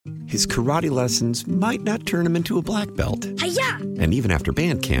His karate lessons might not turn him into a black belt. Hi-ya! And even after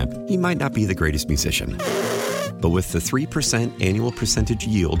band camp, he might not be the greatest musician. But with the 3% annual percentage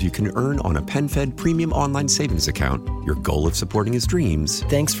yield you can earn on a PenFed premium online savings account, your goal of supporting his dreams...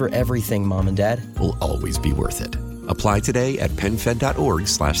 Thanks for everything, Mom and Dad. ...will always be worth it. Apply today at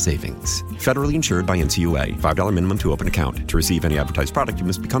PenFed.org/savings. Federally insured by NCUA. $5 minimum to open account. To receive any advertised product, you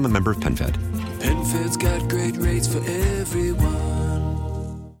must become a member of PenFed. PenFed's got great rates for everyone.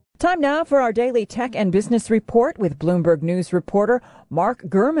 Time now for our daily tech and business report with Bloomberg News reporter Mark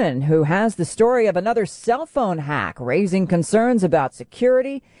Gurman, who has the story of another cell phone hack raising concerns about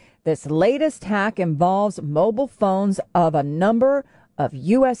security. This latest hack involves mobile phones of a number of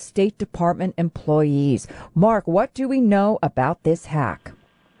U.S. State Department employees. Mark, what do we know about this hack?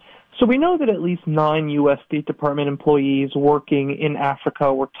 So we know that at least 9 U.S. State Department employees working in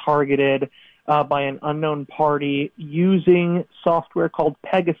Africa were targeted by an unknown party using software called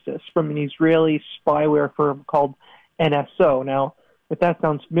Pegasus from an Israeli spyware firm called NSO. Now, if that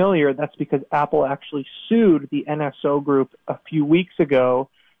sounds familiar, that's because Apple actually sued the NSO group a few weeks ago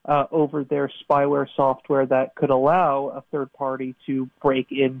over their spyware software that could allow a third party to break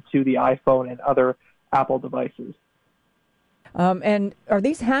into the iPhone and other Apple devices. And are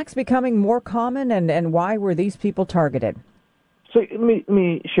these hacks becoming more common, and why were these people targeted? So let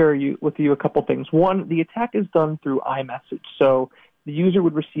me share with you a couple things. One, the attack is done through iMessage. So the user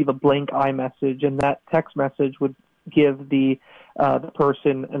would receive a blank iMessage, and that text message would give the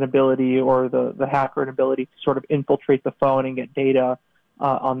person an ability, or the hacker an ability to sort of infiltrate the phone and get data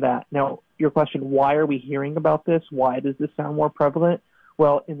on that. Now, your question, why are we hearing about this? Why does this sound more prevalent?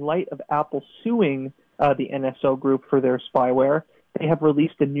 Well, in light of Apple suing the NSO group for their spyware, they have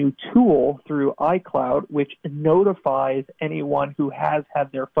released a new tool through iCloud which notifies anyone who has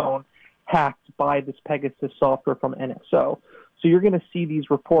had their phone hacked by this Pegasus software from NSO. So you're going to see these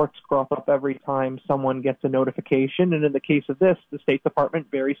reports crop up every time someone gets a notification. And in the case of this, the State Department,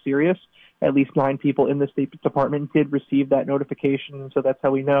 very serious. At least 9 people in the State Department did receive that notification. So that's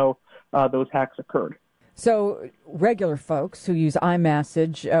how we know those hacks occurred. So regular folks who use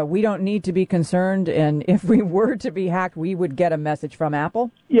iMessage, we don't need to be concerned, and if we were to be hacked, we would get a message from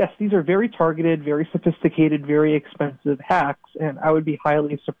Apple? Yes, these are very targeted, very sophisticated, very expensive hacks, and I would be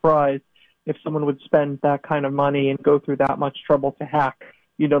highly surprised if someone would spend that kind of money and go through that much trouble to hack,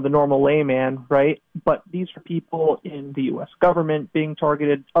 the normal layman, right? But these are people in the U.S. government being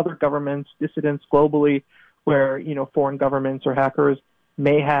targeted, other governments, dissidents globally, where, foreign governments or hackers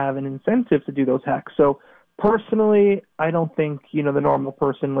may have an incentive to do those hacks. So personally, I don't think, the normal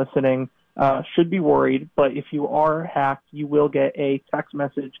person listening should be worried. But if you are hacked, you will get a text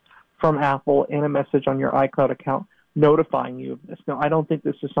message from Apple and a message on your iCloud account notifying you of this. Now, I don't think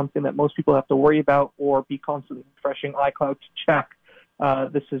this is something that most people have to worry about or be constantly refreshing iCloud to check.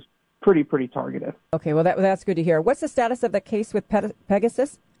 This is pretty targeted. Okay, well, that's good to hear. What's the status of the case with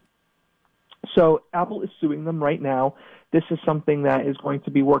Pegasus? So Apple is suing them right now. This is something that is going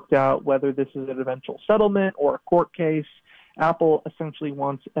to be worked out, whether this is an eventual settlement or a court case. Apple essentially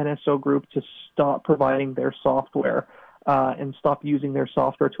wants NSO Group to stop providing their software and stop using their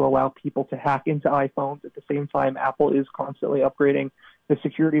software to allow people to hack into iPhones. At the same time, Apple is constantly upgrading the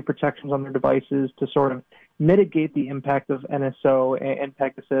security protections on their devices to sort of mitigate the impact of NSO and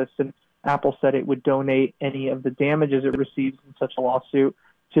Pegasus. And Apple said it would donate any of the damages it receives in such a lawsuit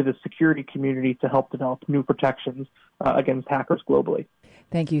to the security community to help develop new protections against hackers globally.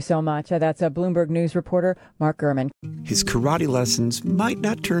 Thank you so much. That's a Bloomberg News reporter, Mark Gurman. His karate lessons might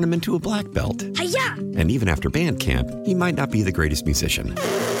not turn him into a black belt. Hi-ya! And even after band camp, he might not be the greatest musician.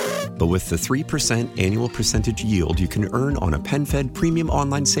 But with the 3% annual percentage yield you can earn on a PenFed premium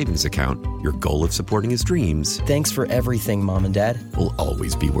online savings account, your goal of supporting his dreams... Thanks for everything, Mom and Dad. ...will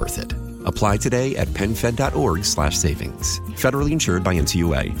always be worth it. Apply today at PenFed.org/savings. Federally insured by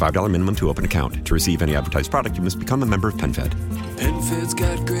NCUA. $5 minimum to open account. To receive any advertised product, you must become a member of PenFed. PenFed's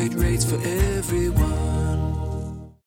got great rates for everyone.